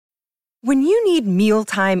When you need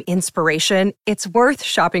mealtime inspiration, it's worth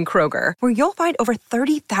shopping Kroger, where you'll find over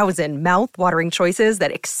 30,000 mouth-watering choices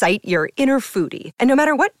that excite your inner foodie. And no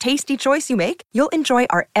matter what tasty choice you make, you'll enjoy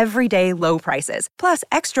our everyday low prices, plus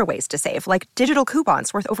extra ways to save, like digital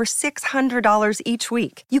coupons worth over $600 each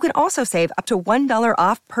week. You can also save up to $1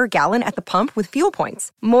 off per gallon at the pump with fuel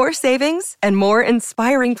points. More savings and more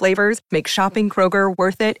inspiring flavors make shopping Kroger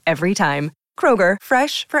worth it every time. Kroger,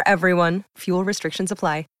 fresh for everyone. Fuel restrictions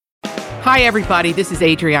apply. Hi, everybody. This is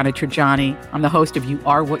Adriana Trajani. I'm the host of You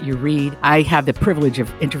Are What You Read. I have the privilege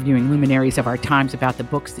of interviewing luminaries of our times about the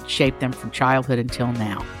books that shaped them from childhood until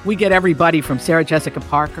now. We get everybody from Sarah Jessica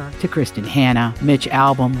Parker to Kristen Hanna, Mitch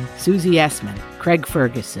Albom, Susie Essman, Craig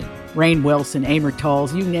Ferguson, Rainn Wilson, Amor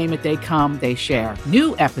Tolls, you name it, they come, they share.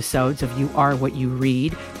 New episodes of You Are What You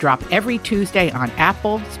Read drop every Tuesday on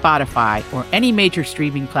Apple, Spotify, or any major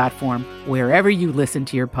streaming platform wherever you listen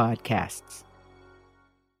to your podcasts.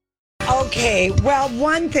 Okay, well,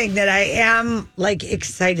 one thing that I am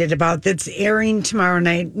excited about that's airing tomorrow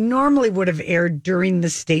night normally would have aired during the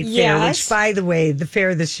state fair, which, by the way, the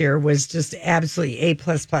fair this year was just absolutely A++.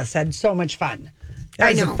 Had so much fun.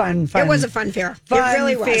 I know. Fun. It was a fun fair. Fun it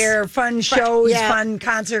really was. Fair, fun shows, fun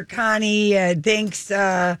concert, Connie. Thanks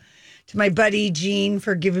to my buddy Gene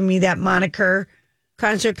for giving me that moniker.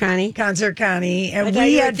 Concert Connie. And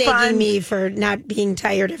we had fun. Thanking me for not being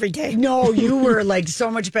tired every day. No, you were so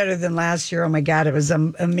much better than last year. Oh my God, it was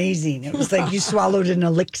amazing. It was like you swallowed an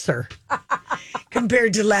elixir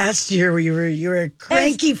compared to last year where you were a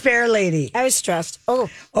cranky fair lady. I was stressed. Oh.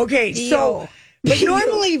 Okay, so but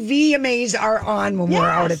normally VMAs are on when we're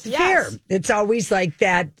out at the fair. It's always like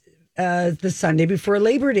that the Sunday before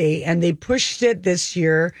Labor Day, and they pushed it this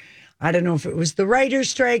year. I don't know if it was the writer's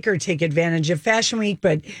strike or take advantage of Fashion Week,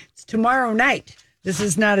 but it's tomorrow night. This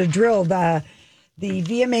is not a drill. The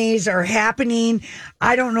VMAs are happening.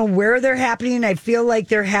 I don't know where they're happening. I feel like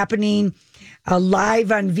they're happening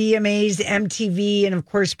live on VMAs, MTV, and of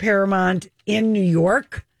course Paramount in New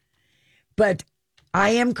York. But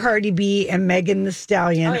I Am Cardi B and Megan Thee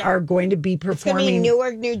Stallion are going to be performing. It's going to be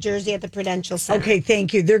Newark, New Jersey at the Prudential Center. Okay,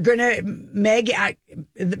 thank you. They're going to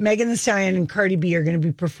Megan Thee Stallion and Cardi B are going to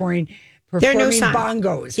be performing their new song,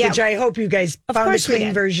 Bongos, which I hope you guys found a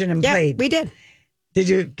clean version and played. We did. Did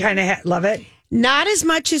you kind of love it? Not as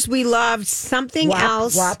much as we loved something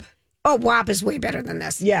else. WAP. Oh, WAP is way better than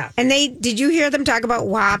this. Yeah. And did you hear them talk about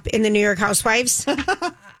WAP in the New York Housewives?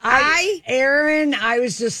 Erin, I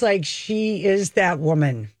was just like, she is that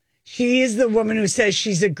woman. She is the woman who says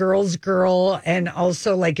she's a girl's girl and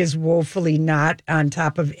also is woefully not on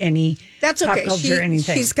top of any pop culture or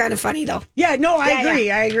anything. She's kind of funny though. Yeah, no, I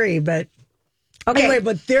agree. But anyway,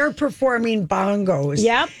 but they're performing Bongos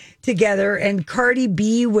together. And Cardi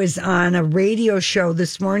B was on a radio show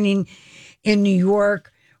this morning in New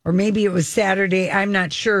York, or maybe it was Saturday. I'm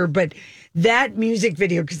not sure, but that music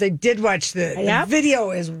video, because I did watch the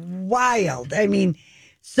video, is wild. I mean,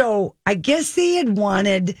 so I guess they had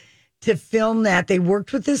wanted to film that. They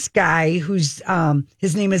worked with this guy who's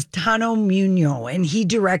his name is Tano Muño, and he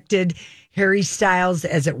directed Harry Styles'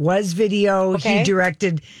 As It Was video. Okay. He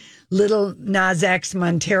directed Little Nas X,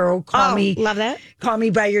 Montero, love that. Call Me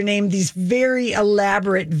by Your Name. These very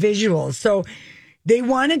elaborate visuals. So they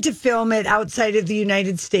wanted to film it outside of the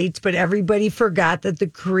United States, but everybody forgot that the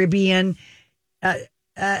Caribbean,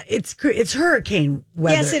 it's hurricane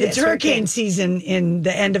weather. Yes, it is. It's hurricane season in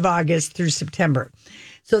the end of August through September.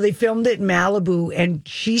 So they filmed it in Malibu, and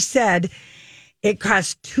she said it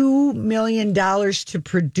cost $2 million to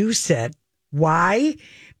produce it. Why?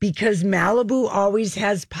 Because Malibu always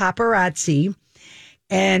has paparazzi.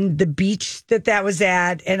 And the beach that was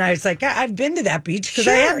at, and I was like, I've been to that beach because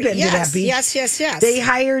I have been to that beach. Yes. They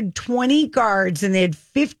hired 20 guards, and they had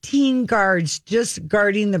 15 guards just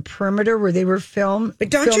guarding the perimeter where they were filming. But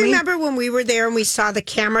don't you remember when we were there and we saw the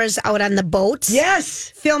cameras out on the boats?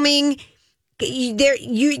 Yes. Filming.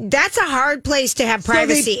 That's a hard place to have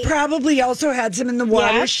privacy. So they probably also had some in the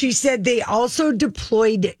water. Yeah. She said they also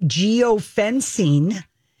deployed geofencing,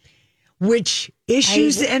 which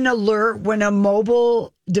issues an alert when a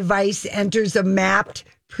mobile device enters a mapped,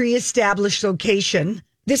 pre-established location.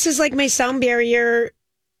 This is like my sound barrier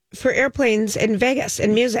for airplanes in Vegas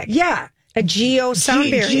and music. Yeah. A geo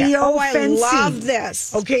sound barrier. I love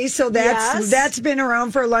this. Okay, so that's been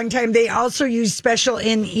around for a long time. They also use special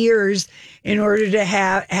in-ears in order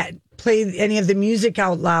to play any of the music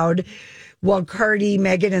out loud while Cardi,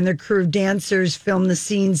 Megan, and their crew of dancers filmed the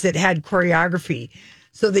scenes that had choreography.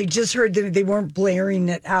 So they just heard that they weren't blaring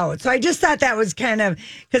it out. So I just thought that was kind of,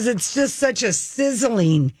 because it's just such a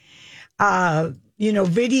sizzling,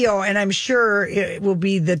 video, and I'm sure it will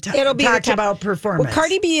be It'll be talked the top. about performance. Well,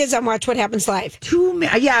 Cardi B is on Watch What Happens Live.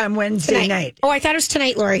 On Wednesday night. Oh, I thought it was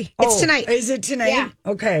tonight, Lori. It's tonight. Is it tonight? Yeah.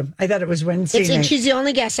 Okay. I thought it was Wednesday night. And she's the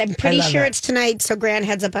only guest. I'm pretty sure it. it's tonight, so Grant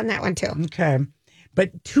heads up on that one, too. Okay.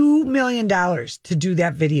 But $2 million to do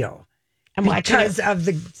that video. I'm watching because of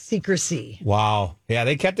the secrecy. Wow. Yeah,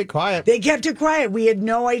 they kept it quiet. They kept it quiet. We had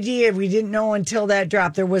no idea. We didn't know until that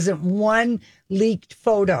dropped. There wasn't one leaked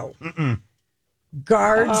photo.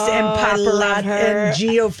 Guards and paparazzi and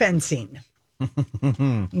geofencing.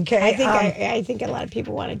 Okay. I think a lot of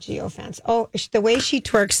people want a geofence. Oh, the way she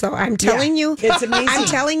twerks, though, I'm telling you. It's amazing. I'm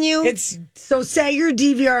telling you. So set your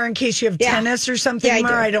DVR in case you have tennis or something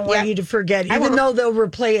tomorrow. I don't want you to forget, even though they'll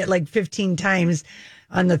replay it like 15 times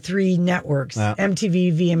on the 3 networks,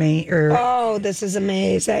 MTV, VMA, Oh, this is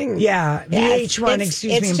amazing. VH1, excuse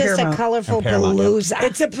me, It's just Paramount. a colorful palooza.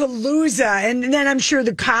 It's a palooza. And then I'm sure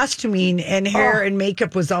the costuming and hair and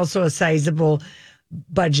makeup was also a sizable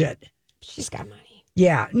budget. She's got money.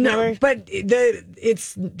 Yeah. No, but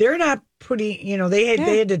they're not putting, they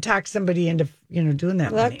had to talk somebody into, doing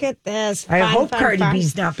that. Look at this. I hope Cardi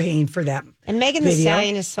B's not paying for that. And Megan Thee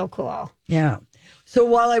Stallion is so cool. Yeah. So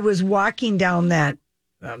while I was walking down that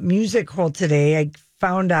music hole today, I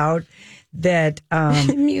found out that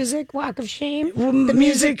music walk of shame. The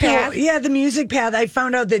music path. Yeah, the music path. I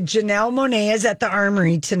found out that Janelle Monáe is at the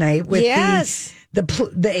Armory tonight with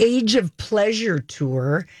the Age of Pleasure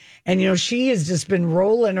tour, and she has just been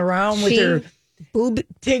rolling around with her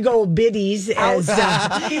big old biddies as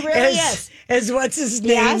what's his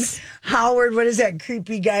name? Yes. Howard. What is that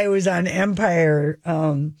creepy guy who was on Empire?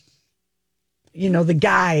 The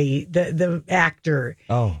guy, the actor.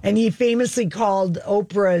 Oh. And he famously called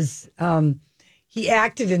Oprah's, he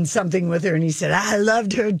acted in something with her and he said, I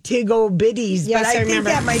loved her tig old biddies. Yes, but I think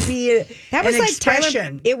that might be that was an like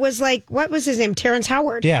expression. Tyler, it was like, what was his name? Terrence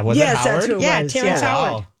Howard. Yeah, was it Howard? That's who it was. Terrence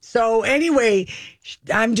Howard. Wow. So anyway,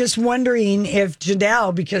 I'm just wondering if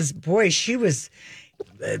Janelle, because boy, she was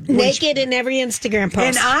naked in every Instagram post.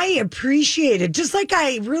 And I appreciate it. Just like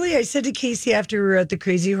I said to Casey after we were at the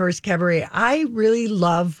Crazy Horse Cabaret, I really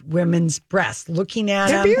love women's breasts. Looking at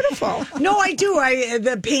They're them. beautiful. No, I do.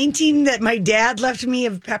 The painting that my dad left me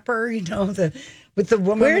of Pepper, with the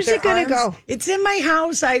woman. Where's with it going to go? It's in my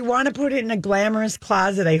house. I want to put it in a glamorous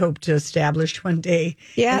closet I hope to establish one day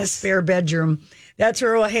in a spare bedroom. That's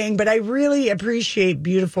where it will hang. But I really appreciate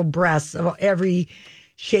beautiful breasts of every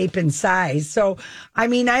shape and size. So, I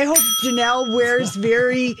hope Janelle wears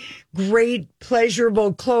very great,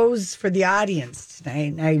 pleasurable clothes for the audience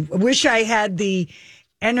tonight. And I wish I had the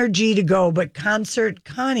energy to go, but Concert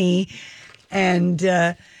Connie and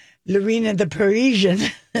Lorena the Parisian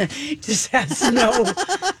just has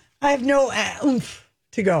I have no oomph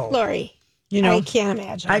to go. Lori. I can't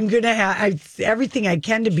imagine. I'm going to have everything I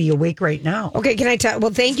can to be awake right now. Okay, can I tell?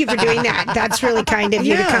 Well, thank you for doing that. That's really kind of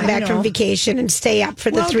you to come back from vacation and stay up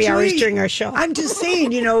for the 3 hours during our show. I'm just saying,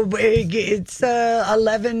 it's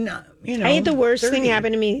 11, I had the worst 30. thing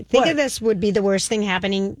happen to me. Think of this would be the worst thing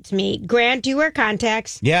happening to me. Grant, do you wear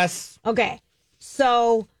contacts? Yes. Okay.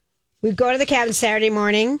 So we go to the cabin Saturday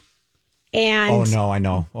morning and... Oh, no, I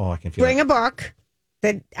know. Oh, I can feel bring a book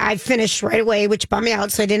that I finished right away, which bummed me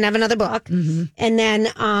out, so I didn't have another book. Mm-hmm. And then...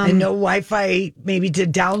 and no Wi-Fi maybe to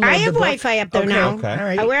download I have the book? Wi-Fi up there now. Okay. All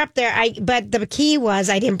right. We're up there. But the key was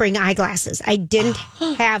I didn't bring eyeglasses. I didn't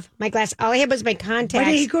have my glasses. All I had was my contacts. Why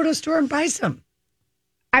didn't you go to a store and buy some?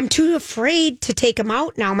 I'm too afraid to take them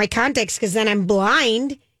out now, my contacts, because then I'm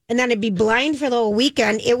blind. And then I'd be blind for the whole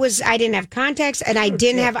weekend. I didn't have contacts and I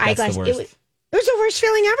didn't have eyeglasses. It was the worst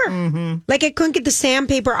feeling ever. Mm-hmm. Like I couldn't get the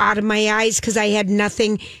sandpaper out of my eyes because I had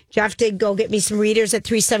nothing. Jeff did go get me some readers at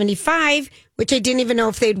 $375, which I didn't even know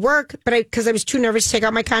if they'd work, but because I was too nervous to take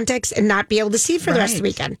out my contacts and not be able to see for the rest of the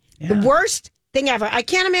weekend. Yeah. The worst thing ever. I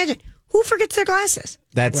can't imagine. Who forgets their glasses?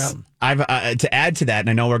 I've to add to that, and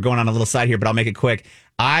I know we're going on a little side here, but I'll make it quick.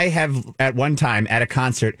 I have at one time at a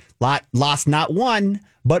concert lost not one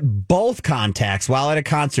but both contacts while at a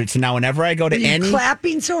concert. So now whenever I go to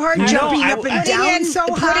clapping so hard, jumping up and down so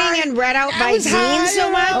high, putting in red out Visine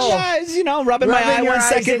so much, rubbing my eye 1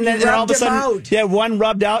 second, and then all of a sudden, one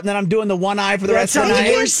rubbed out, and then I'm doing the one eye for the rest of the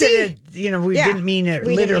night. We didn't mean it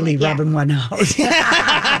literally rubbing one out.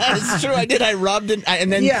 It's true. I did. I rubbed it,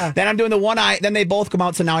 and then I'm doing the one eye. Then they both come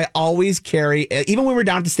out. So now I always carry. Even when we were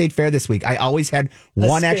down at the State Fair this week, I always had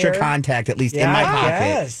one extra contact at least in my pocket.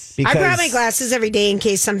 Yes. I brought my glasses every day in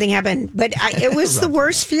case something happened, but it was the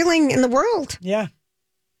worst feeling in the world. Yeah.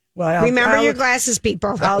 Well, remember your glasses,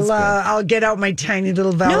 people. I'll get out my tiny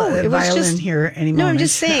little violin here anymore. No, I'm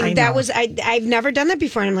just saying I've never done that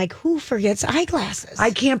before. And I'm like, who forgets eyeglasses?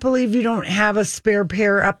 I can't believe you don't have a spare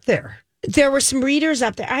pair up there. There were some readers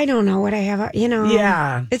up there. I don't know what I have.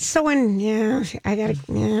 Yeah, it's so I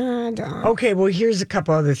don't. Okay, well, here's a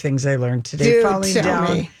couple other things I learned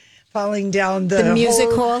today. Falling down the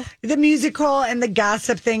music hole and the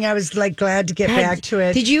gossip thing. I was glad to get back to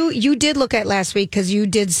it. Did you did look at last week because you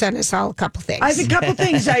did send us all a couple things. I have a couple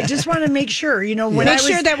things. I just want to make sure,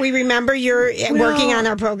 sure that we remember you're working on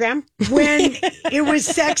our program. When it was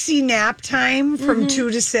sexy nap time from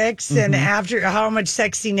 2 to 6, and after how much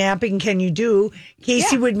sexy napping can you do?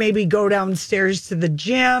 Casey would maybe go downstairs to the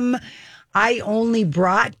gym. I only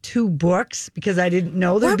brought 2 books because I didn't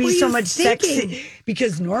know there'd be so much sexy.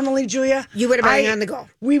 Because normally, Julia, you would have been on the go.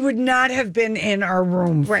 We would not have been in our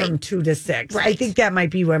room from 2 to 6. Right. I think that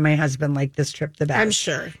might be why my husband liked this trip the best. I'm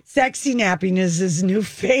sure. Sexy napping is his new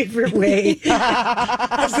favorite way of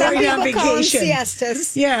going on vacation.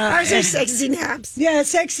 Siestas. Yeah, ours are sexy naps. Yeah,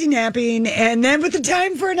 sexy napping, and then with the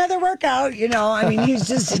time for another workout. He's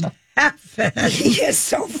just. He is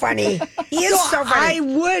so funny. He is so funny. I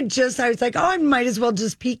was like, I might as well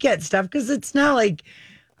just peek at stuff because it's not like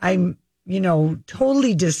I'm,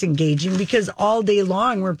 totally disengaging because all day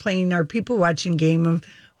long we're playing our people watching game of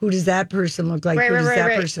who does that person look like? Who does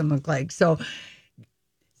that person look like? So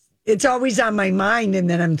it's always on my mind. And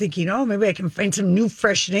then I'm thinking, maybe I can find some new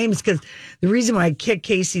fresh names because the reason why I kick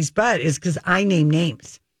Casey's butt is because I name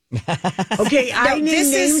names. Okay, I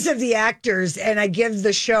name names of the actors and I give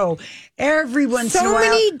the show every once in a while. So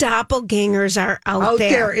many doppelgangers are out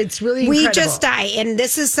there. It's really incredible. We just die, and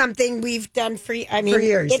this is something we've done for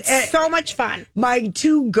years. It's so much fun. My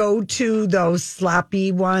 2 go-to, those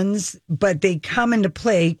sloppy ones, but they come into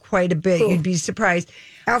play quite a bit. Ooh. You'd be surprised.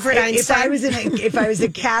 Alfred Einstein. If I was a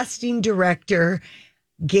casting director,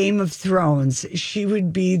 Game of Thrones, she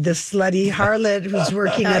would be the slutty harlot who's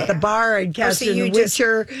working at the bar. I'd cast her in The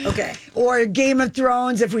Witcher. Okay. Or Game of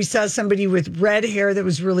Thrones, if we saw somebody with red hair that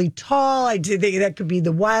was really tall, that could be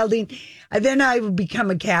the Wilding. And then I would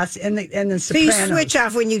become a cast and the Sopranos. So you switch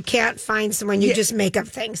off when you can't find someone, you just make up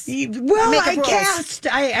things. Well,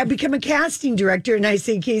 I become a casting director and I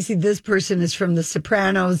say, Casey, this person is from The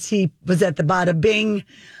Sopranos. He was at the Bada Bing,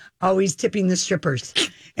 always tipping the strippers.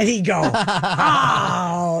 And he'd go,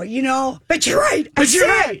 but you're right. I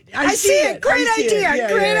see it. Great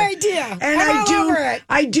idea. And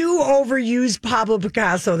I do overuse Pablo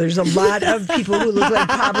Picasso. There's a lot of people who look like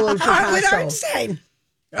Pablo Picasso. With Einstein.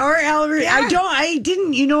 Or Albert. Yeah. I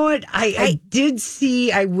didn't, you know what? I did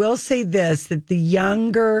see, I will say this, that the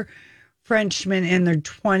younger Frenchmen in their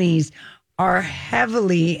 20s are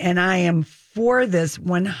heavily, and I am for this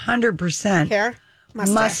 100%. Hair?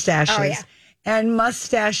 Mustaches. Oh, yeah. And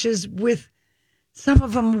mustaches with some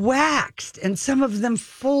of them waxed and some of them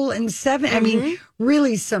full and seven. I mean,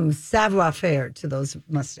 really some savoir faire to those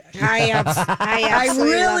mustaches. I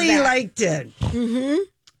really liked it. Mm-hmm.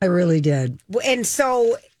 I really did. And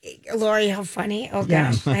so, Lori, how funny. Oh,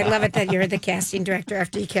 gosh. Yeah. I love it that you're the casting director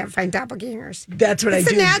after you can't find doppelgangers. That's what I do.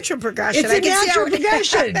 It's a natural progression. It's a natural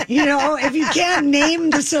progression. If you can't name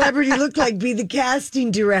the celebrity look like, be the casting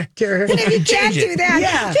director. And if you can't do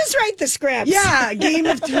that, just write the scripts. Yeah, Game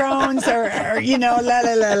of Thrones or la la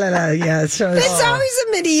la la la. Yeah, so it's always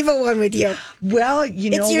a medieval one with you. Well,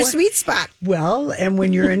 it's your sweet spot. Well, and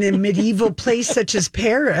when you're in a medieval place such as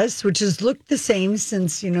Paris, which has looked the same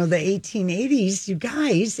since the 1880s, you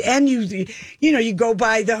guys. And you go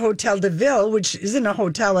by the Hotel de Ville, which isn't a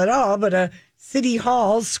hotel at all, but a city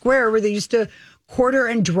hall square where they used to quarter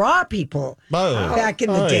and draw people back in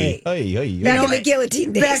the day. Back in the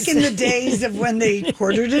guillotine days. Back in the days of when they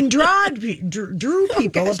quartered and drew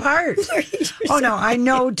people apart. Oh, no, I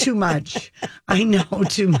know too much. All right,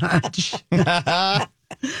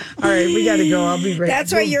 we got to go. I'll be right back.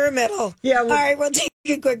 That's why you're a middle. Yeah. All right, we'll take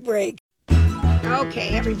a quick break.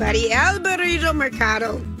 Okay, everybody. Alberito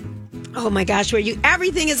Mercado. Oh my gosh,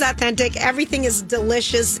 everything is authentic, everything is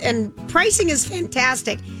delicious, and pricing is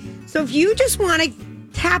fantastic. So if you just want to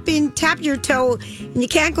tap your toe and you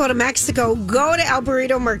can't go to Mexico, go to El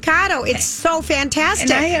Burrito Mercado. It's so fantastic.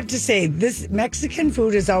 And I have to say, this Mexican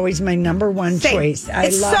food is always my number one choice. I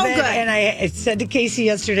love it. Good. And I said to Casey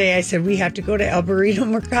yesterday, I said, we have to go to El Burrito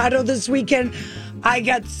Mercado this weekend.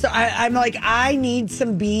 I'm like, I need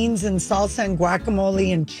some beans and salsa and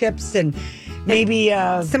guacamole and chips and maybe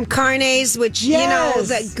some carnes, which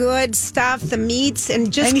the good stuff, the meats,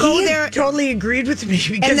 and just and go he there. Totally agreed with me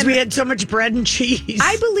because we had so much bread and cheese.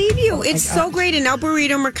 I believe you. It's so great. And El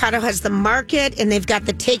Burrito Mercado has the market, and they've got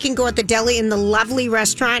the take and go at the deli and the lovely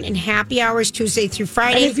restaurant and happy hours Tuesday through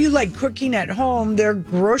Friday. And if you like cooking at home, their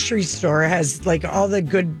grocery store has like all the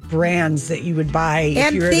good brands that you would buy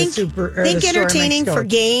if you're at the super. Or think the store in entertaining Mexico. for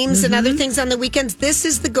games and other things on the weekends. This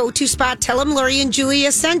is the go-to spot. Tell them Lori and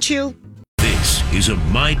Julia sent you. This is a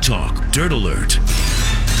My Talk Dirt Alert.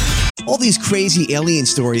 All these crazy alien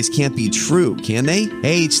stories can't be true, can they?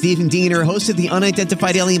 Hey, it's Stephen Diener, host of the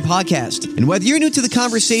Unidentified Alien Podcast. And whether you're new to the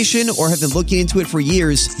conversation or have been looking into it for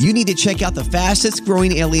years, you need to check out the fastest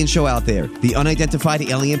growing alien show out there, the Unidentified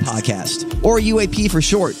Alien Podcast, or UAP for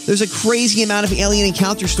short. There's a crazy amount of alien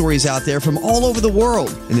encounter stories out there from all over the world.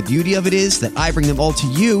 And the beauty of it is that I bring them all to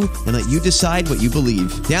you and let you decide what you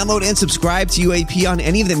believe. Download and subscribe to UAP on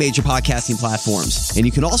any of the major podcasting platforms. And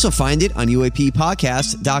you can also find it on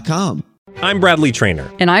UAPpodcast.com. I'm Bradley Trainer.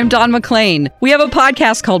 And I'm Don McClain. We have a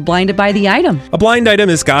podcast called Blinded by the Item. A blind item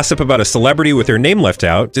is gossip about a celebrity with their name left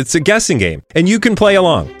out. It's a guessing game, and you can play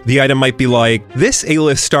along. The item might be like, this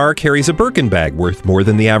A-list star carries a Birkin bag worth more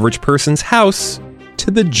than the average person's house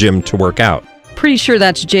to the gym to work out. Pretty sure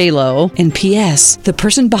that's J-Lo. And P.S. the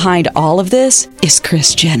person behind all of this is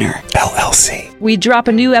Kris Jenner, LLC. We drop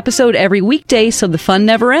a new episode every weekday so the fun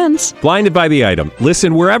never ends. Blinded by the Item.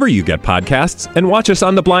 Listen wherever you get podcasts and watch us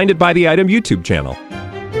on the Blinded by the Item YouTube channel.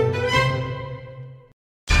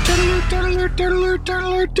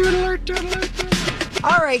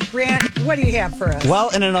 All right, Grant, what do you have for us? Well,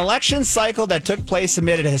 in an election cycle that took place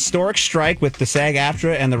amid a historic strike with the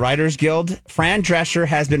SAG-AFTRA and the Writers Guild, Fran Drescher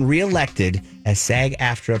has been reelected as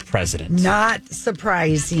SAG-AFTRA president. Not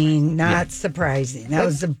surprising. Surprising. That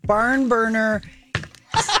was a barn burner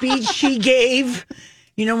speech she gave,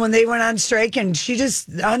 when they went on strike, and she just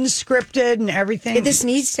unscripted and everything. This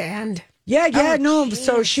needs to end. Yeah,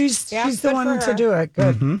 so she's the one to do it.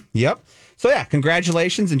 Good. Mm-hmm. Yep. So, yeah,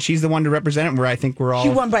 congratulations. And she's the one to represent it, where I think we're all... She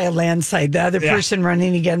won by a landslide. The other person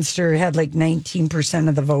running against her had like 19%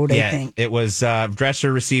 of the vote, I think. It was...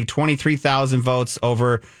 Drescher received 23,000 votes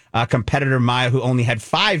over competitor Maya, who only had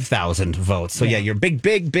 5,000 votes. So, you're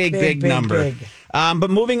big number. But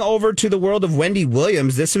moving over to the world of Wendy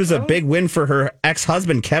Williams, this was a big win for her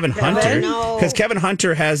ex-husband, Kevin Hunter. Because Kevin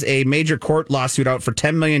Hunter has a major court lawsuit out for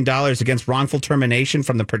 $10 million against wrongful termination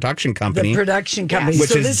from the production company. Which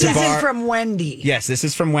so this isn't from Wendy. Yes, this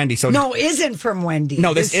is from Wendy. So no, isn't from Wendy.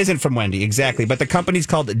 No, this isn't from Wendy, exactly. But the company's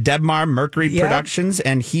called Debmar Mercury Productions,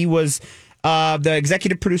 and he was... the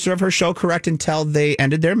executive producer of her show, correct, until they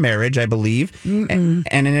ended their marriage, I believe. And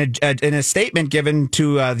in a statement given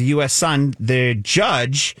to the U.S. Sun, the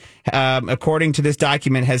judge, according to this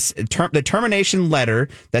document, has the termination letter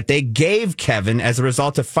that they gave Kevin as a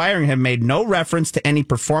result of firing him made no reference to any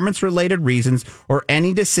performance-related reasons or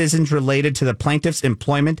any decisions related to the plaintiff's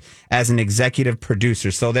employment as an executive producer.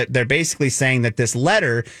 So that they're basically saying that this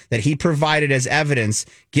letter that he provided as evidence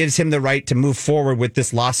gives him the right to move forward with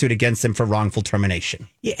this lawsuit against him for wrongful termination.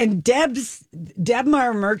 Yeah, and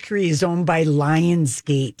Debmar Mercury is owned by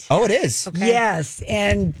Lionsgate. Oh, it is? Okay. Yes,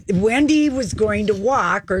 and Wendy was going to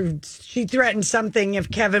walk, or she threatened something if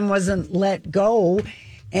Kevin wasn't let go.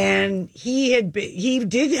 And he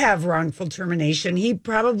did have wrongful termination. He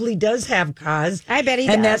probably does have cause. I bet he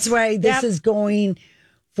does. And that's why this is going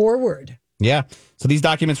forward. Yeah. So these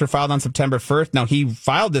documents were filed on September 1st. Now, he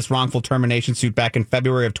filed this wrongful termination suit back in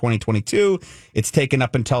February of 2022. It's taken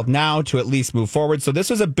up until now to at least move forward. So this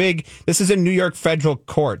is a New York federal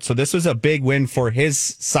court. So this was a big win for his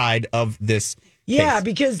side of this case.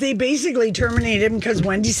 Because they basically terminated him because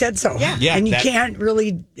Wendy said so. Yeah. And you can't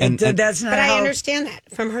really, that's not how. I understand that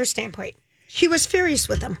from her standpoint. She was furious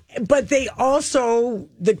with him. But they also,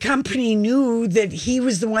 the company knew that he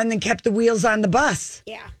was the one that kept the wheels on the bus.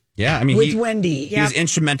 Yeah. Yeah, I mean, with Wendy. He was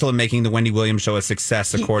instrumental in making the Wendy Williams show a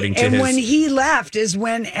success, according to his... And when he left is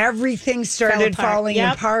when everything started falling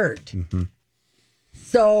apart. Mm-hmm.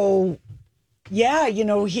 So,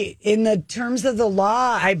 he in the terms of the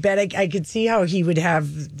law, I bet I could see how he would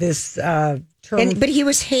have this term. But he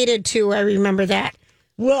was hated, too. I remember that.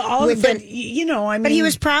 Well, but he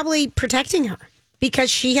was probably protecting her.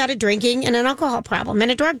 Because she had a drinking and an alcohol problem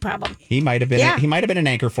and a drug problem. He might have been. He might have been an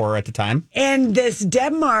anchor for her at the time. And this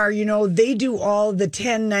Debmar, they do all the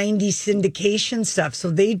 1090 syndication stuff,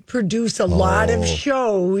 so they produce a lot of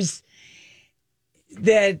shows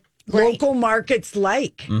that local markets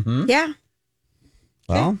like. Mm-hmm. Yeah.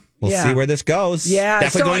 Well, we'll see where this goes. Yeah.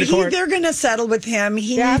 Definitely going to court. They're going to settle with him.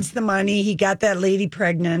 He needs the money. He got that lady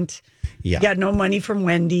pregnant. Yeah. He got no money from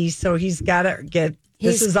Wendy, so he's got to get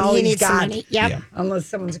This is all he's got. Yep. Yeah. Unless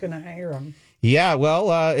someone's going to hire him. Yeah,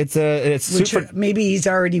 well, it's super. Maybe he's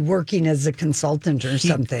already working as a consultant or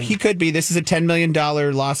something. He could be. This is a $10 million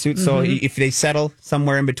lawsuit, so if they settle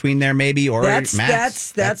somewhere in between there, maybe or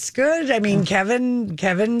that's good. I mean,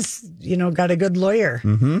 Kevin's got a good lawyer,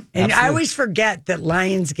 and absolutely. I always forget that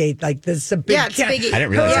Lionsgate, like this, is a big. Yeah, it's big. I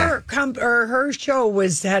didn't realize her show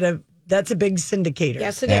that's a big syndicator.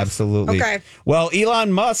 Yes, it is. Absolutely. Okay. Well,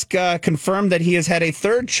 Elon Musk confirmed that he has had a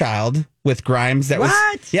third child with Grimes.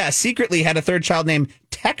 Secretly had a third child named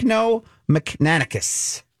Techno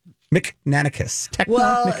McNanicus. It's Machinus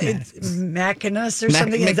or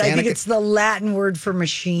something. I think it's the Latin word for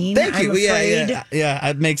machine. Thank you. I'm Yeah,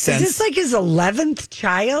 it makes sense. Is this like his 11th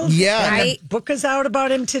child? Yeah. And the book is out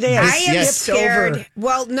about him today. I am scared. Over.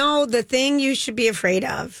 Well, no, the thing you should be afraid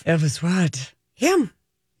of. It was what? Him.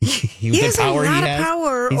 He has a lot of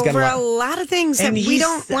power over a lot of things that we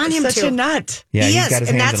don't want him to. Such a nut. Yeah, he he's is. got his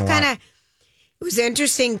And hands that's in a lot. kind of, it was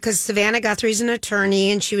interesting because Savannah Guthrie's an attorney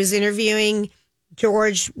and she was interviewing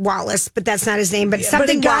George Wallace, but that's not his name, but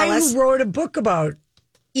something but a guy Wallace. who wrote a book about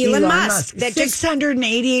Elon Musk. That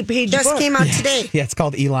 688-page just book. came out today. Yeah, it's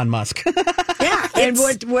called Elon Musk. Yeah. And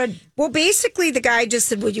what? Well, basically, the guy just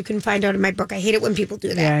said, well, you can find out in my book. I hate it when people do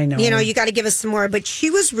that. Yeah, I know. You got to give us some more. But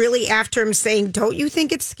she was really after him saying, don't you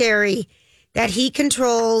think it's scary that he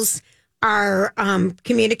controls our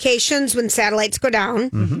communications when satellites go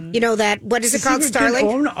down? Mm-hmm. What is it called? Starlink?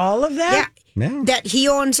 Own all of that? Yeah. That he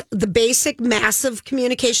owns the basic massive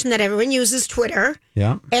communication that everyone uses, Twitter.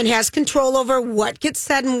 Yeah. And has control over what gets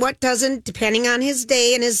said and what doesn't, depending on his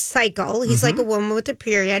day and his cycle. He's like a woman with a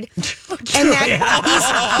period. And that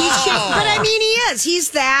but I mean, he is.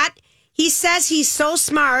 He's that. He says he's so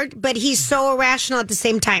smart, but he's so irrational at the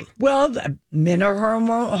same time. Well, men are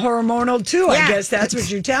hormonal too. Yeah. I guess that's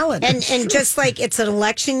what you're telling. And just like it's an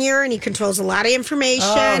election year and he controls a lot of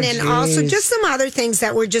information and also just some other things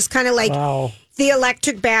that were just kind of like the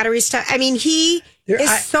electric battery stuff. I mean, he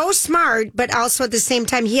is so smart, but also at the same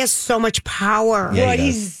time, he has so much power. Yeah,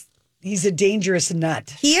 he's a dangerous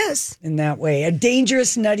nut. He is. In that way. A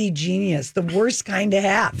dangerous, nutty genius. The worst kind to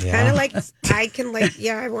have. Kind of like, I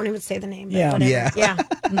won't even say the name. But yeah. whatever. Yeah.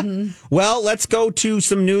 Mm-hmm. Well, let's go to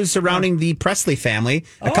some news surrounding the Presley family.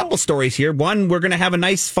 A couple stories here. One, we're going to have a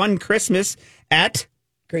nice, fun Christmas at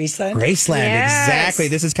Graceland? Graceland, yes. Exactly.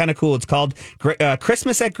 This is kind of cool. It's called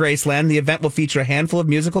Christmas at Graceland. The event will feature a handful of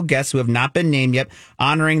musical guests who have not been named yet,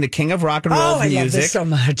 honoring the king of rock and roll music. I love this so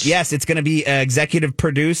much. Yes, it's going to be executive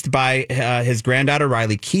produced by his granddaughter,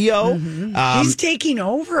 Riley Keough. Mm-hmm. He's taking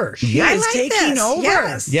over. Yes. He's taking over.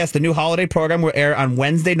 Yes, the new holiday program will air on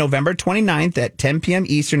Wednesday, November 29th at 10 p.m.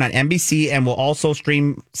 Eastern on NBC and will also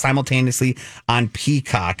stream simultaneously on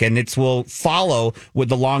Peacock. And it will follow with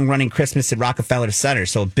the long-running Christmas at Rockefeller Center.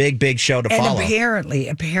 So a big show to follow.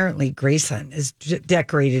 And apparently Graceland is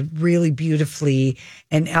decorated really beautifully.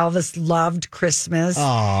 And Elvis loved Christmas.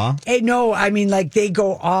 Aww. No, I mean, like they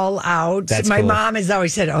go all out. That's My cool. mom has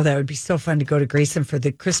always said, that would be so fun to go to Graceland for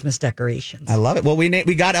the Christmas decorations. I love it. Well, we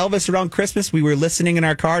got Elvis around Christmas. We were listening in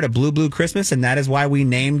our car to Blue Blue Christmas, and that is why we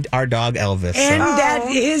named our dog Elvis. And that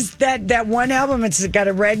is that one album. It's got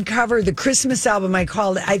a red cover. The Christmas album I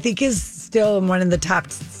think is still one of the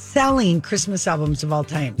top selling Christmas albums of all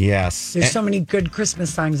time. Yes. There's so many good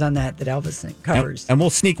Christmas songs on that Elvis covers. And we'll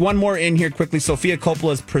sneak one more in here quickly. Sofia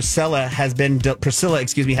Coppola's Priscilla has been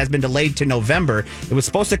delayed to November. It was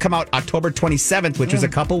supposed to come out October 27th, which was a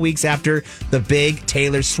couple weeks after the big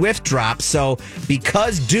Taylor Swift drop. So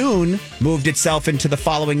because Dune moved itself into the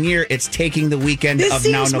following year, it's taking the weekend this of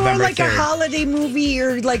now seems November more like 3rd. a holiday movie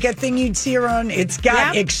or like a thing you'd see around. It's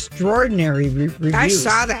got extraordinary reviews. I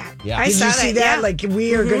saw that. Yeah. Did you see that? Yeah. Like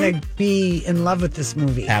we are going to be in love with this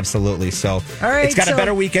movie. Absolutely. So all right, it's got a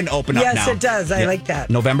better weekend open up now. Yes, it does. I like that.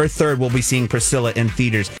 November 3rd, we'll be seeing Priscilla in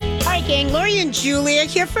theaters. Hi, gang. Lori and Julia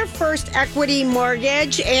here for First Equity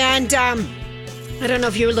Mortgage. And I don't know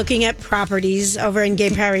if you were looking at properties over in Gay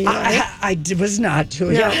Perry. I was not,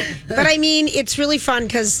 Julia. No. But I mean, it's really fun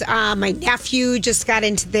because my nephew just got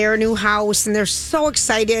into their new house and they're so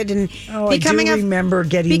excited. And I do remember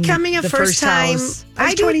becoming a the first time. House.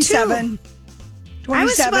 I do 27. too. I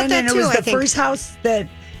was about that and it too, was I the think. first house that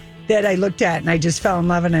I looked at, and I just fell in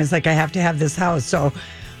love, and I was like, I have to have this house. So,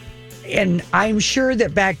 and I'm sure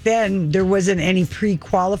that back then there wasn't any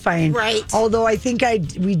pre-qualifying, right? Although I think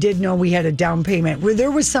we did know we had a down payment where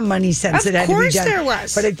there was some money sense that had to be done. Of course there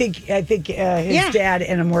was. But I think his dad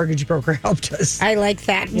and a mortgage broker helped us. I like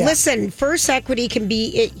that. Yeah. Listen, First Equity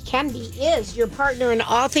is your partner in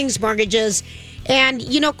all things mortgages. And,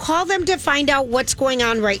 call them to find out what's going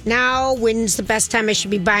on right now. When's the best time I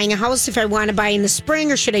should be buying a house? If I want to buy in the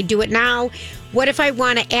spring, or should I do it now? What if I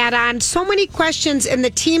want to add on? So many questions. And the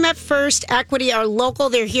team at First Equity are local.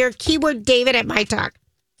 They're here. Keyword David at My Talk.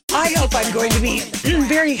 I hope I'm going to be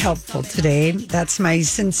very helpful today. That's my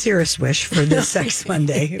sincerest wish for this Sex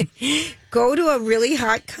Monday. Go to a really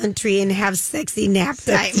hot country and have sexy nap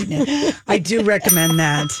time. I do recommend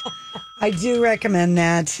that.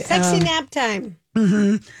 Sexy nap time.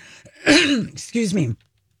 Mm-hmm. Excuse me.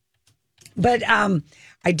 But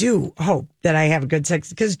I do hope that I have a good sex,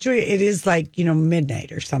 because Julia, it is like,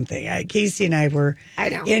 midnight or something. Casey and I were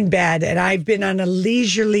in bed, and I've been on a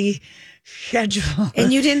leisurely schedule.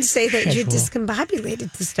 And you didn't say that you're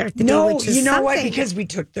discombobulated to start the day. No, which is you know something. what? Because we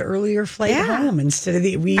took the earlier flight home instead of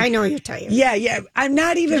I know you're tired. Yeah. I'm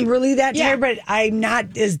not even really that tired, but I'm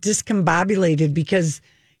not as discombobulated because,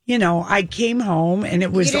 I came home and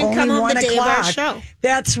it was only 1 o'clock. Day of our show.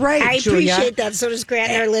 That's right, Julia. I appreciate that. So does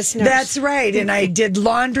Grant and our listeners. That's right. And I did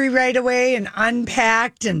laundry right away and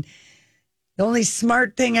unpacked. And the only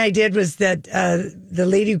smart thing I did was that the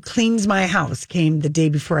lady who cleans my house came the day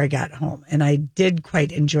before I got home. And I did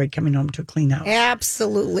quite enjoy coming home to a clean house.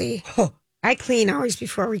 Absolutely. I clean always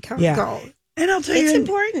before we go. And I'll tell you. It's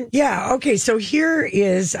important. Yeah. Okay. So here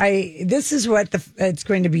is, this is what it's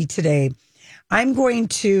going to be today. I'm going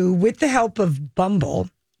to, with the help of Bumble,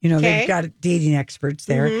 they've got dating experts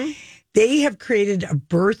there. Mm-hmm. They have created a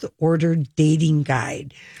birth order dating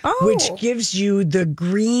guide, which gives you the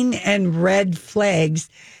green and red flags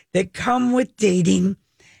that come with dating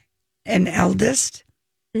an eldest,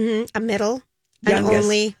 a middle, youngest, an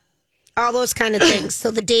only, all those kind of things.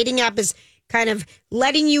 So the dating app is kind of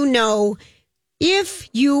letting you know if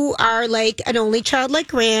you are like an only child like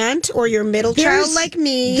Grant, or your middle child like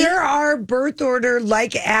me. There are birth order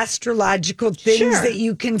like astrological things that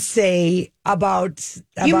you can say about.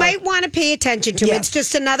 You might want to pay attention to. It's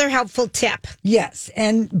just another helpful tip. Yes,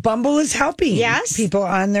 and Bumble is helping people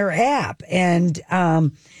on their app. And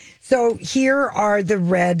so here are the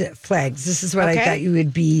red flags. This is what I thought you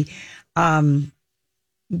would be the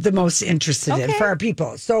most interested in for our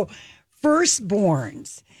people. So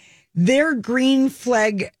firstborns. Their green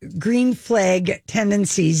flag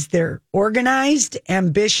tendencies, they're organized,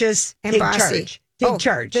 ambitious, and take bossy. Charge. Take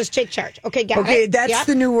charge. Just take charge. Okay, got it. Okay, that's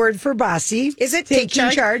the new word for bossy. Is it taking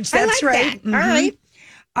charge? That's right. That. Mm-hmm.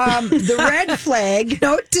 All right. The red flag.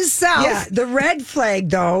 Note to self. Yeah, the red flag,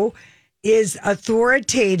 though, is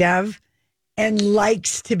authoritative and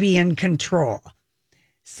likes to be in control.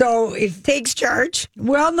 So it takes charge.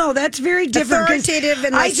 Well, no, that's very different. Authoritative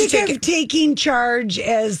and I think of taking charge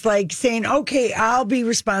as like saying, okay, I'll be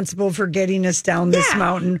responsible for getting us down this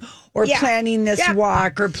mountain, or planning this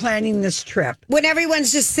walk, or planning this trip. When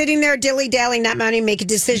everyone's just sitting there dilly-dallying, not making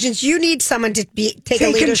decisions, you need someone to take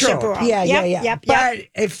a leadership role. Yeah.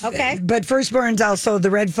 But firstborn's also the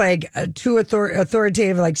red flag, too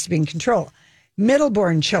authoritative, likes to be in control.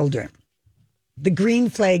 Middleborn children. The green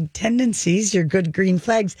flag tendencies, your good green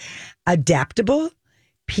flags, adaptable,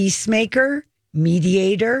 peacemaker,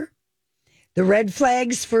 mediator. The red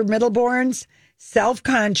flags for middleborns,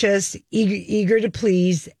 self-conscious, eager to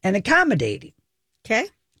please, and accommodating. Okay.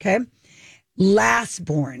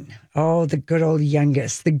 Lastborn. Oh, the good old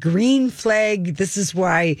youngest. The green flag, this is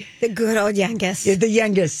why. The good old youngest. The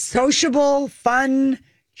youngest. Sociable, fun,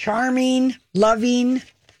 charming, loving.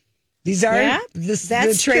 These are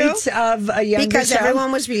the traits of a younger because child.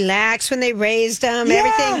 Everyone was relaxed when they raised them.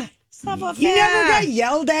 Everything. You never got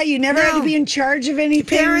yelled at. You never had to be in charge of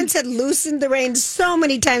anything. Your parents had loosened the reins so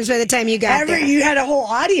many times by the time you got there. You had a whole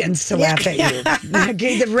audience to laugh at you.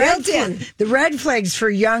 Okay, the red flags for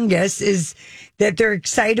youngest is that they're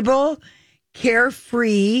excitable,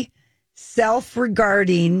 carefree,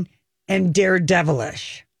 self-regarding, and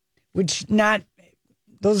daredevilish.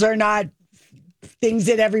 Those are not things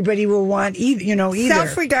that everybody will want either.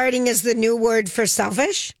 Self-regarding is the new word for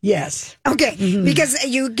selfish? Yes. Okay, because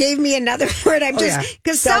you gave me another word.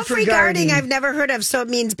 Because self-regarding I've never heard of, so it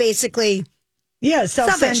means basically... Yeah,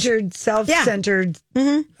 self-centered,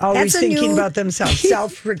 always thinking about themselves.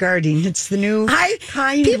 Self-regarding. It's the new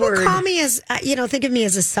kind people word. People call me as, think of me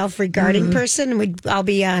as a self-regarding person. I'll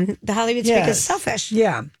be on the Hollywood Speak as selfish.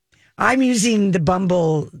 Yeah. I'm using the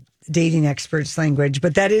Bumble dating experts' language,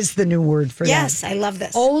 but that is the new word for that. Yes, I love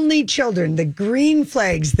this. Only children, the green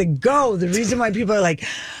flags, the go. The reason why people are like,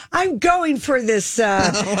 I'm going for this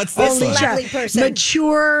What's this only one? child. Lovely person.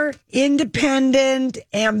 Mature, independent,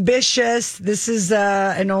 ambitious. This is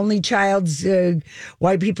an only child's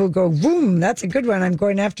why people go, boom, that's a good one. I'm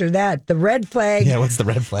going after that. The red flag. Yeah, what's the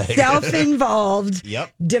red flag? Self-involved,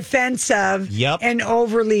 Yep. defensive, Yep. and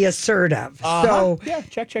overly assertive. So yeah,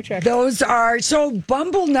 check. those are so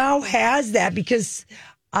Bumble now has that because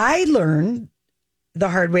I learned the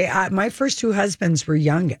hard way. My first two husbands were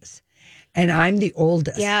youngest, and I'm the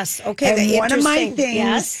oldest. Yes. Okay. And one of my interesting. things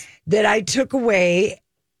Yes. that I took away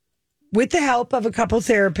with the help of a couple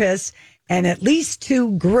therapists and at least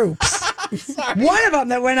two groups. One of them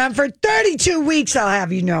that went on for 32 weeks, I'll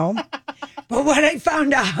have you know. But what I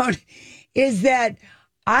found out is that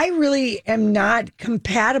I really am not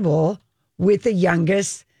compatible with the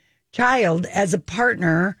youngest child as a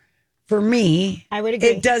partner for me. I would agree.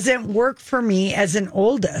 It doesn't work for me as an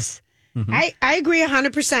oldest. I agree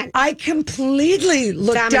 100%. I completely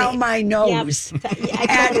looked Dominique. down my nose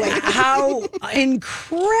at how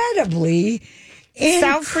incredibly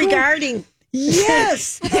Self-regarding.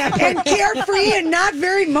 Yes, and carefree and not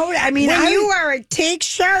very I mean, When I you are a take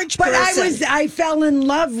charge but person. I fell in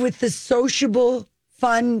love with the sociable,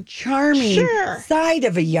 fun, charming Sure. side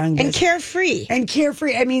of a youngest and carefree. and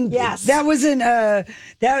carefree. I mean, Yes. that wasn't a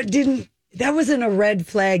red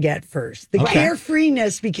flag at first. The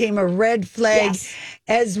carefreeness became a red flag Yes.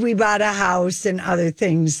 as we bought a house and other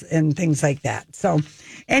things like that. So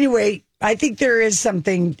anyway, I think there is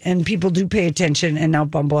something, and people do pay attention, and now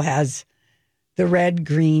Bumble has the red,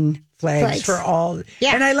 green flags for all.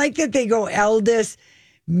 Yeah. And I like that they go eldest,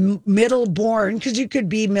 middle born, because you could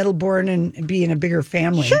be middle born and be in a bigger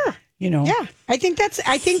family. Sure. You know. Yeah, I think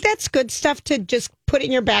that's good stuff to just put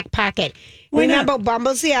in your back pocket. Why not? Remember,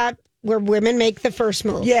 Bumble's the app where women make the first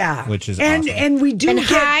move. Yeah. Which is and awesome. and we do And get,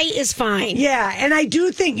 high is fine. Yeah, and I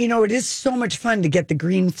do think, it is so much fun to get the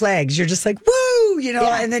green flags. You're just like, woo,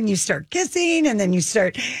 and then you start kissing and then you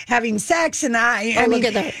start having sex and I mean, look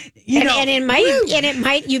at that. You might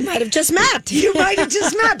have just met. You might have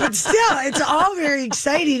just met, but still, it's all very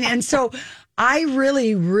exciting. And so I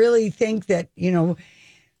really, really think that,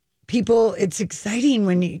 people, it's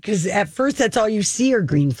exciting because at first that's all you see are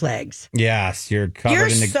green flags. Yes, you're covered You're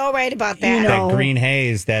in the so right about that. that green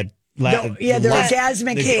haze, that the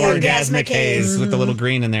orgasmic the haze. orgasmic haze with the little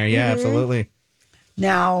green in there. Yeah, absolutely.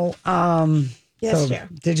 Now, Yes, so Joe.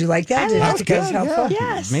 did you like that? Did That's you guys good, helpful?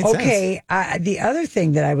 yeah. Yes. Made sense. Okay. The other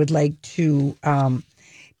thing that I would like to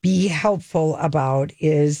be helpful about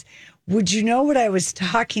is, would you know what I was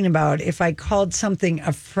talking about if I called something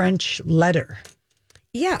a French letter?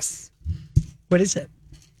 Yes. What is it?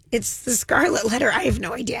 It's the scarlet letter. I have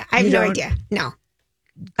no idea. I have You no don't? idea. No.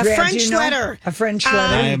 A Grant, French do you know? letter. A French I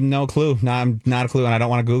letter? have no clue. No, I'm not a clue, and I don't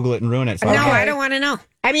want to Google it and ruin it. So No, Okay. I don't want to know.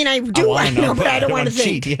 I mean, I do want to know, but I don't want to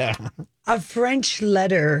think. cheat. Yeah. A French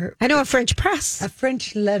letter. I know a French press. A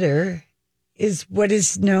French letter is what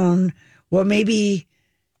is known, well, maybe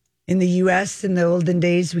in the U.S. in the olden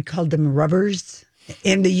days, we called them rubbers.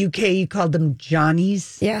 In the U.K., you called them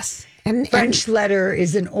Johnnies. Yes. And French letter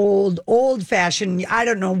is an old fashioned. I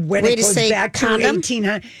don't know when Way it to goes say back condom? to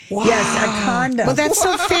 1800. Yes, a condom. well, that's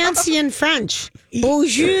so fancy in French.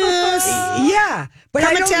 Bonjour. Yeah, but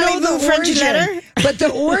I don't Come know the French origin. letter? But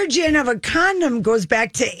the origin of a condom goes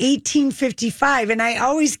back to 1855, and I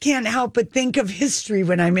always can't help but think of history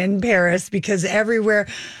when I'm in Paris because everywhere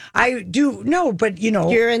I do no, but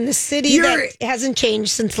You're in the city You're- that hasn't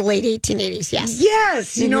changed since the late 1880s. Yes.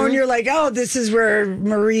 Yes, and you're like, oh, this is where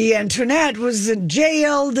Marie Antoinette was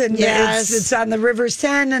jailed, and Yes. it's on the River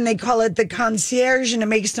Seine, and they call it the concierge, and it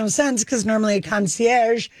makes no sense because normally a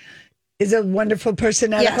concierge is a wonderful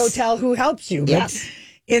person at Yes. a hotel who helps you. But Yes.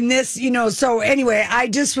 in this, so anyway, I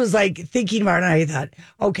just was like thinking about it, and I thought,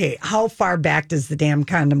 okay, how far back does the damn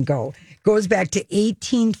condom go? Goes back to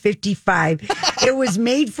 1855. It was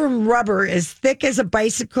made from rubber as thick as a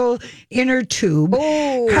bicycle inner tube.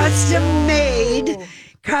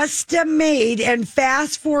 Custom made, and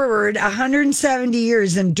fast forward 170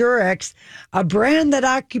 years, and Durex, a brand that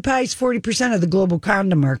occupies 40% of the global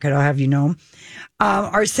condom market, I'll have you know,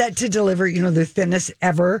 are set to deliver, their thinnest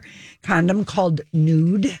ever condom called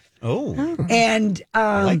Nude. Oh, And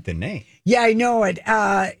I like the name. yeah, I know it.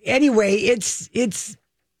 Anyway, it's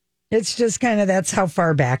just kind of, that's how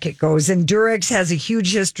far back it goes. And Durex has a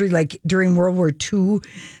huge history. Like during World War II,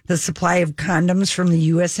 the supply of condoms from the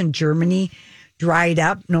U.S. and Germany dried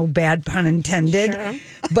up. No bad pun intended. Sure.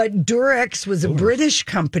 But Durex was a British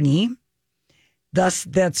company Thus,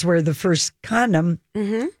 that's where the first condom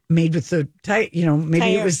made with the maybe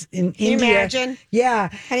tire. it was in Can you India. imagine? Yeah.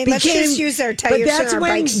 Honey, let's just use our tires. But that's on our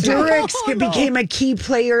when bikes Durex now. became a key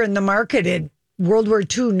player in the market. World War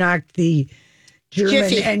II knocked the German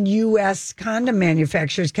Jiffy. and U.S. condom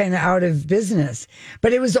manufacturers kind of out of business.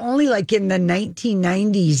 But it was only like in the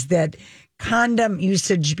 1990s that condom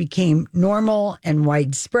usage became normal and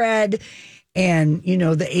widespread. And,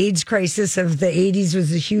 the AIDS crisis of the 80s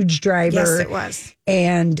was a huge driver. Yes, it was.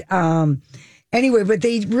 And anyway, but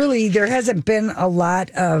there hasn't been a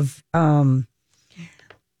lot of,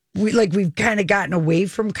 we've kind of gotten away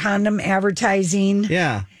from condom advertising.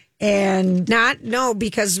 Yeah. And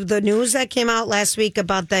because the news that came out last week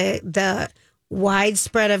about the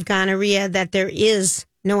widespread of gonorrhea that there is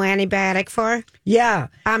no antibiotic for. Yeah.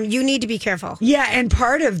 You need to be careful. Yeah, and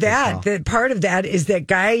part of that is that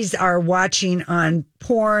guys are watching on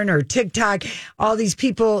porn or TikTok, all these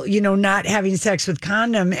people, not having sex with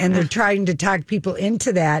condom, and they're trying to talk people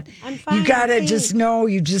into that. I'm fine, you gotta please. just know,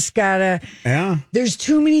 you just gotta. Yeah. There's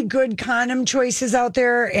too many good condom choices out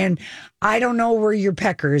there, and I don't know where your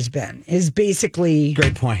pecker has been. Is basically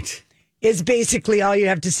Great point. Is basically all you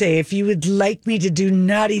have to say. If you would like me to do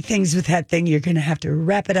naughty things with that thing, you're going to have to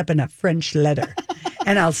wrap it up in a French letter,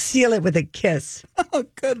 and I'll seal it with a kiss. Oh,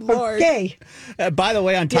 good Lord. Okay. By the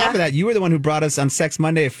way, on top of that, you were the one who brought us on Sex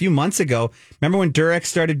Monday a few months ago. Remember when Durex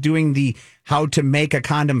started doing the how to make a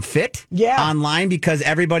condom fit online, because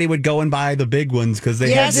everybody would go and buy the big ones because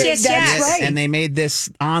they had that's right. And they made this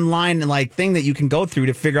online thing that you can go through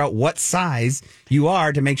to figure out what size you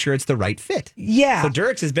are to make sure it's the right fit. Yeah. So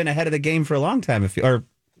Durex has been ahead of the game for a long time, or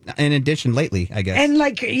in addition lately, I guess. And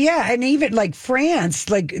and even France,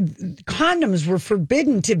 condoms were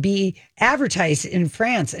forbidden to be advertised in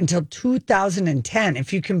France until 2010,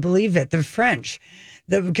 if you can believe it. The French.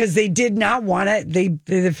 Because they did not want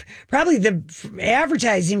it. Probably the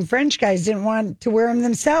advertising French guys didn't want to wear them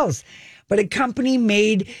themselves. But a company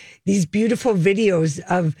made these beautiful videos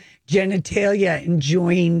of genitalia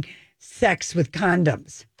enjoying sex with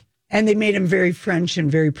condoms. And they made them very French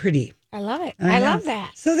and very pretty. I love it. I love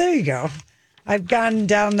that. So there you go. I've gone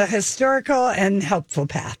down the historical and helpful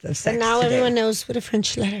path of sex. And now today. everyone knows what a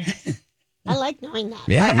French letter is. I like knowing that.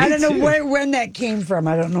 Yeah, I don't know when that came from.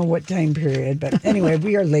 I don't know what time period. But anyway,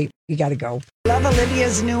 we are late. We got to go. Love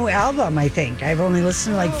Olivia's new album, I think. I've only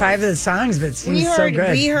listened to 5 of the songs, but it seems so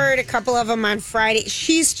good. We heard a couple of them on Friday.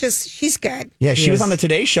 She's good. Yeah, she was on the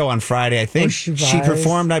Today Show on Friday, I think. Oh, she was? She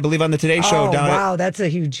performed, I believe, on the Today Show. Oh, wow, that's a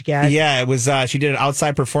huge gag. Yeah, it was. She did an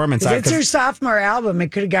outside performance. It's her sophomore album.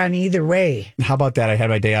 It could have gone either way. How about that? I had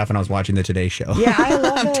my day off and I was watching the Today Show. Yeah, I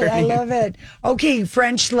love it. I love it. Okay,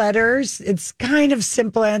 French letters. It's kind of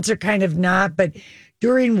simple answer, kind of not. But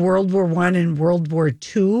during World War I and World War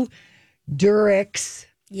II, Durex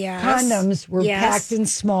condoms were packed in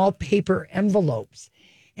small paper envelopes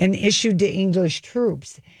and issued to English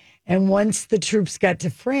troops. And once the troops got to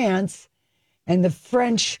France, and the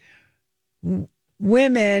French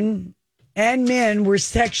women and men were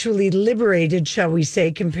sexually liberated, shall we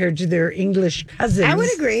say, compared to their English cousins. I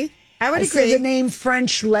would agree. So the name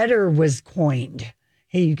French letter was coined.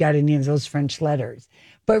 Hey, you got any of those French letters?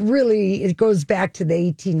 But really, it goes back to the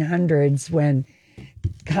 1800s when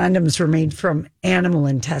condoms were made from animal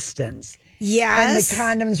intestines. Yes. And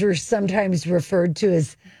the condoms were sometimes referred to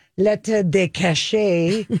as lettres de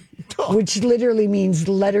cachet, which literally means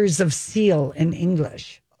letters of seal in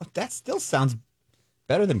English. That still sounds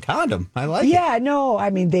better than condom. I like it. Yeah, no, I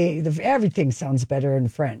mean, everything sounds better in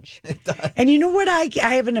French. It does. And you know what? I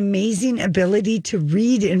have an amazing ability to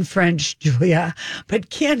read in French, Julia, but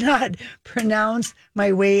cannot pronounce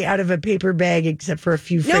my way out of a paper bag except for a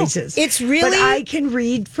few phrases. It's really... But I can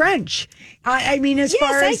read French. I mean, as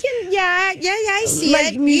far as... Yes, I can. Yeah, I see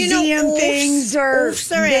like it. museum things or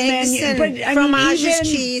oofs or eggs menu, and but I fromages, mean, even,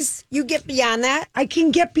 cheese. You get beyond that. I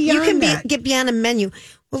can get beyond that. Get beyond a menu.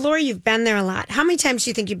 Well, Lori, you've been there a lot. How many times do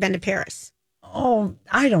you think you've been to Paris? Oh,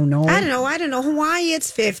 I don't know. I don't know. Hawaii, it's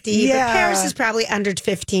 50, but Paris is probably under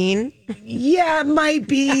 15. Yeah, it might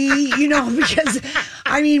be, because,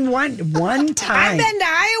 I mean, one time. I've been to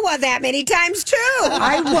Iowa that many times, too.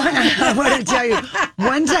 I want to tell you,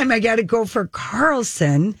 one time I got to go for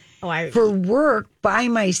Carlson for work by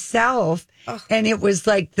myself, and it was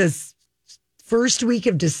like this first week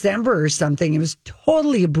of December or something. It was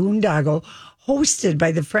totally a boondoggle, hosted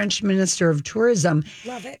by the French Minister of Tourism.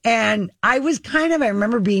 Love it. And I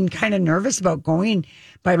remember being kind of nervous about going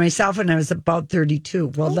by myself when I was about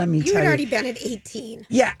 32. Well, let me tell you. You had already been at 18.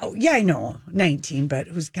 Yeah, I know, 19, but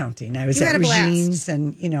who's counting? I was at Regine's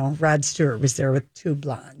and, Rod Stewart was there with 2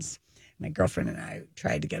 blondes. My girlfriend and I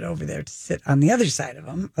tried to get over there to sit on the other side of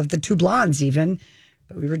them, of the two blondes even,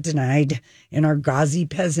 but we were denied in our gauzy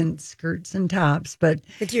peasant skirts and tops. But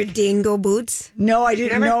with your dingo boots? No, I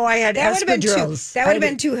didn't know I had espadrilles. That would have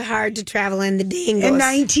been too hard to travel in the dingoes. In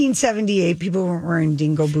 1978, people weren't wearing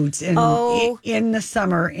dingo boots in the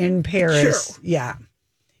summer in Paris. True. Yeah,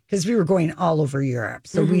 because we were going all over Europe.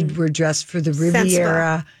 So we were dressed for the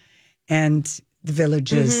Riviera and the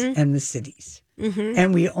villages and the cities.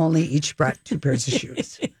 And we only each brought 2 pairs of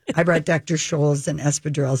shoes. I brought Dr. Scholl's and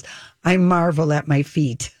espadrilles. I marvel at my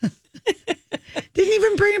feet. Didn't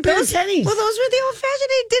even bring a pair of tennies. Well, those were the old-fashioned.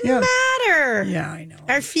 It didn't matter. Yeah, I know.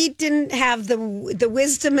 Our feet didn't have the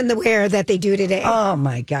wisdom and the wear that they do today. Oh,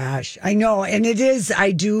 my gosh. I know. And it is,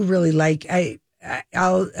 I do really like,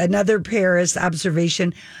 another Paris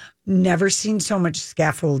observation, never seen so much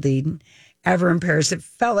scaffolding ever in Paris. It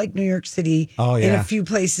felt like New York City in a few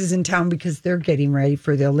places in town because they're getting ready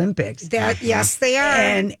for the Olympics. Yes, they are.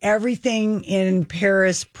 And everything in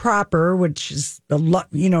Paris proper, which is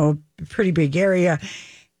pretty big area,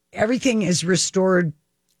 everything is restored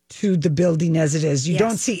to the building as it is. You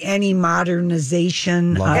don't see any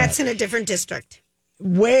modernization. That's in a different district.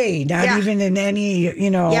 Not even in any,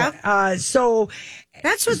 so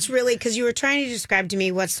that's what's really, because you were trying to describe to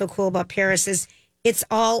me what's so cool about Paris is it's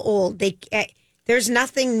all old. There's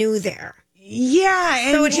nothing new there. Yeah,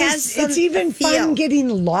 and so it's even fun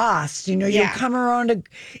getting lost. You come around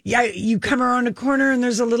a corner and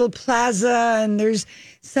there's a little plaza and there's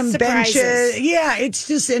some benches. Yeah, it's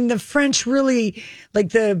just in the French really like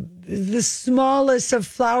the smallest of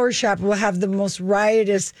flower shop will have the most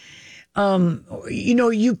riotous.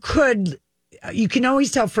 You can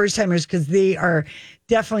always tell first timers because they are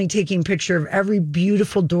definitely taking picture of every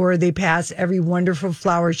beautiful door they pass, every wonderful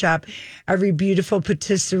flower shop, every beautiful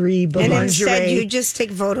patisserie, boulangerie. And instead, you just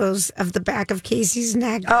take photos of the back of Casey's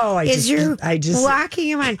neck. Oh, I just walking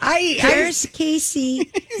him on. Here's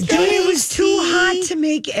Casey. It was too hot to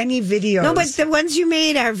make any videos. No, but the ones you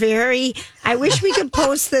made are very. I wish we could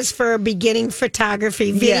post this for a beginning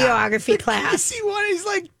photography, videography class. He's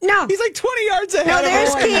like 20 yards ahead. No,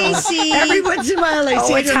 there's Casey. Every once in a while, I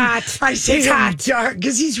say it's hot. Dark,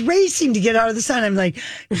 because he's racing to get out of the sun. I'm like,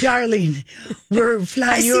 darling, we're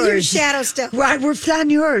flying yours. I see your shadow still. We're flying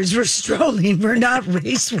yours. We're strolling. We're not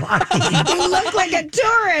race walking. You look like a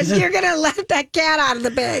tourist. You're going to let that cat out of the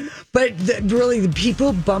bag. But really, the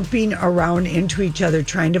people bumping around into each other,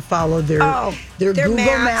 trying to follow their Google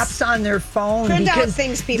Maps on their phone. Print out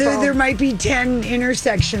things, people. There might be 10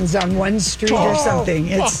 intersections on one street or something.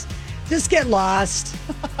 It's just get lost.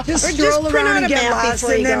 Just stroll around and get lost.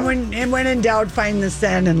 And then when in doubt, find the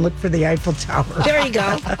Seine and look for the Eiffel Tower. There you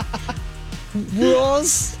go.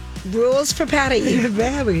 Rules for Patty.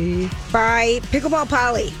 By Pickleball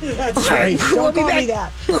Polly. That's right. Don't call me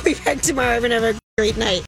that. We'll be back tomorrow. Everyone have a great night.